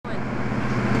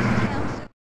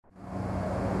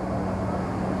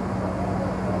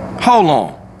Hold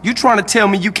on. You trying to tell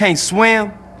me you can't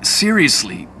swim?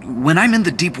 Seriously, when I'm in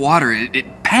the deep water,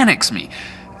 it panics me.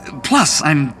 Plus,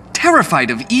 I'm terrified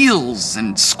of eels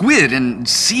and squid and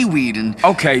seaweed and...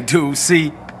 Okay, dude,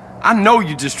 see, I know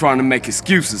you're just trying to make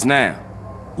excuses now.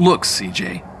 Look,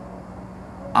 CJ,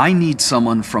 I need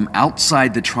someone from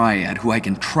outside the Triad who I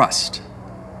can trust.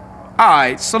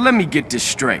 Alright, so let me get this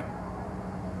straight.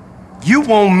 You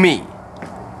want me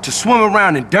to swim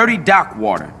around in dirty dock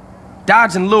water,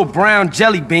 dodging little brown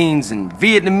jelly beans and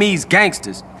Vietnamese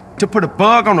gangsters, to put a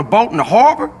bug on a boat in the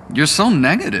harbor? You're so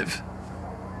negative.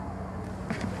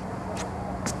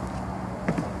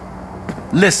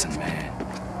 Listen, man.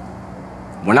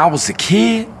 When I was a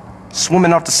kid,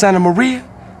 swimming off the Santa Maria,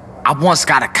 I once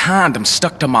got a condom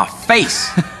stuck to my face.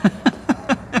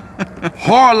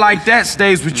 Horror like that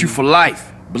stays with you for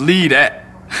life. Believe that.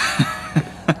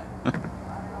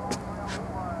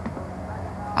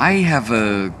 I have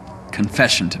a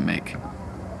confession to make.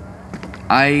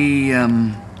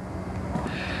 I'm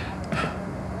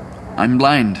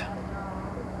blind.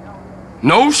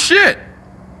 No shit.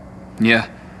 Yeah.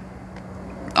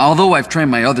 Although I've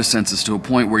trained my other senses to a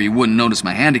point where you wouldn't notice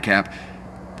my handicap,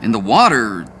 in the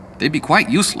water, they'd be quite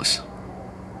useless.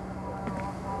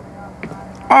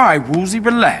 Alright, Woozie,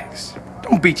 relax.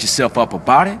 Don't beat yourself up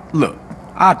about it. Look,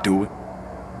 I'll do it.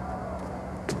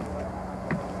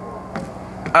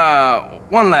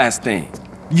 One last thing.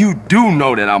 You do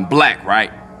know that I'm black,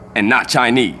 right? And not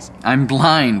Chinese. I'm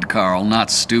blind, Carl,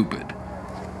 not stupid.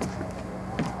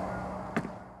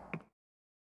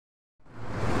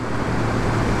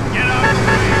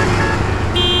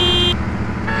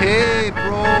 Hey,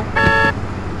 bro.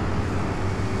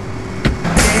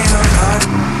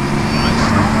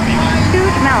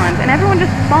 Huge melons, and everyone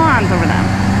just spawns over them.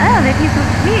 Oh, they taste so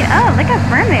sweet. Oh, look how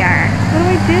firm they are. What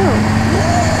do I do?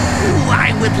 Ooh, I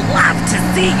would love to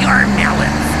see your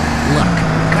melons. Look,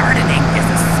 gardening is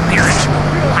a spiritual,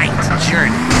 light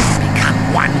journey to become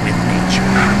one with nature.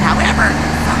 However,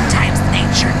 sometimes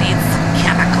nature needs some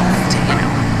chemicals to,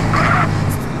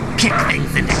 kick things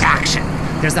into action.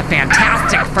 There's a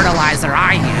fantastic fertilizer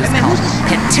I use called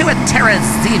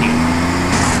pituitarazine.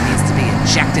 It needs to be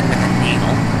injected with a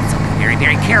needle, so be very,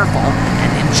 very careful, and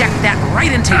inject that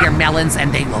right into your melons and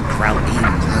they will grow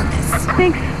enormous.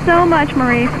 Thanks so much,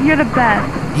 Maurice. You're the best.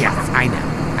 Yes, I know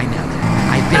that.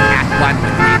 I've been at one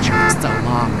with nature for so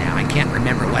long now, I can't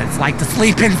remember what it's like to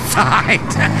sleep inside.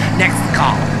 Next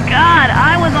call. God,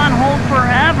 I was on hold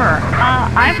forever.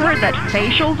 I've heard that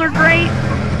facials are great.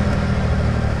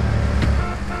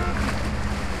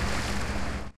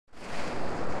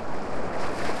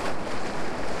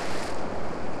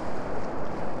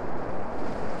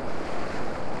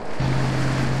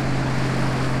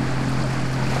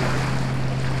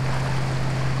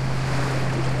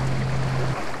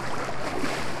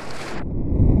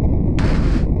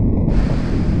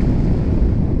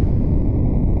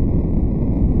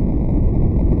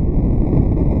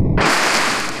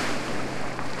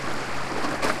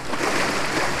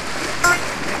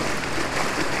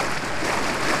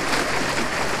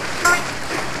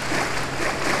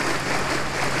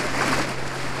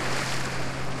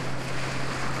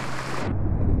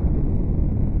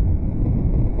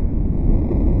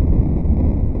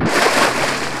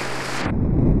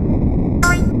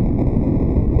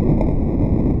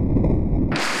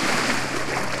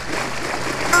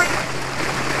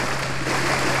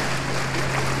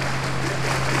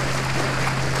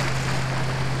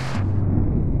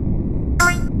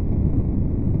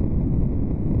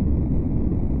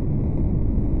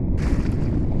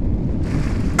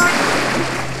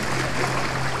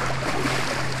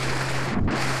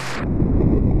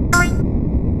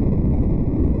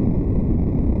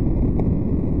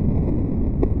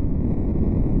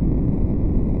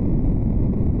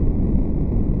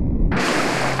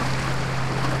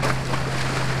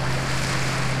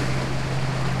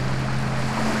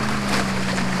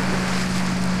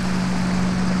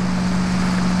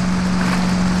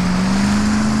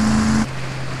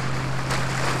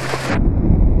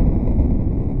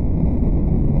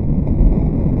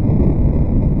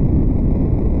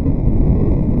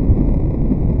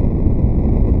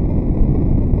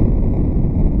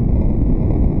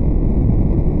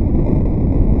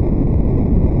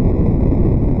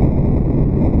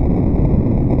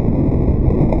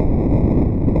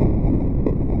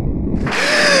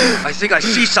 I think I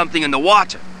see something in the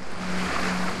water.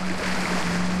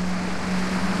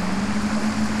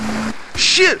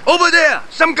 Shit! Over there!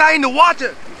 Some guy in the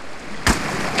water!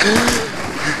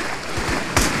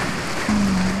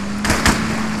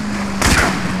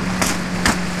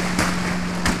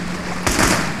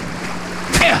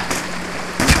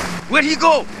 Where'd he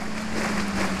go?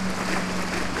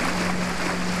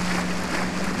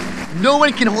 No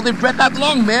one can hold their breath that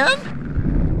long, man.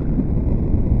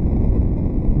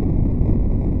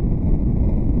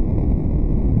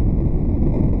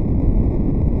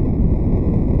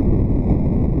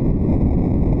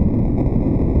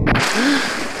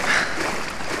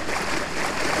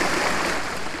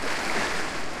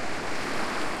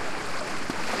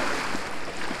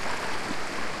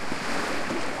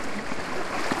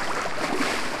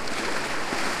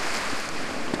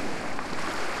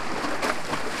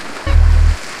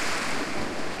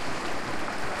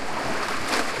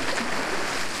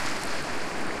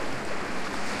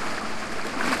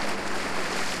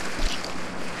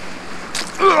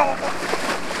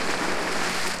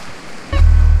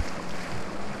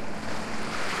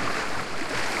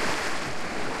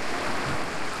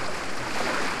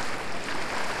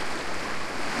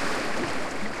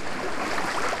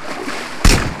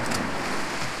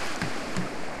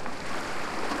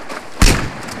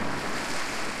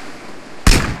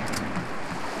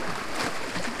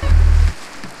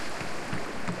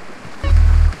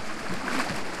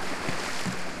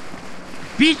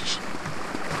 Bitch!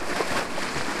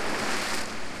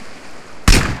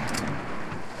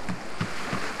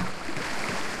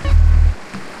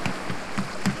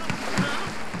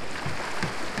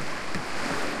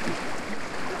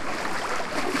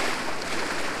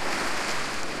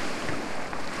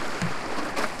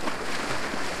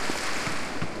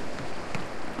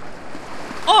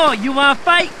 Oh, you wanna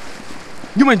fight?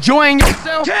 You enjoying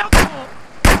yourself? Kill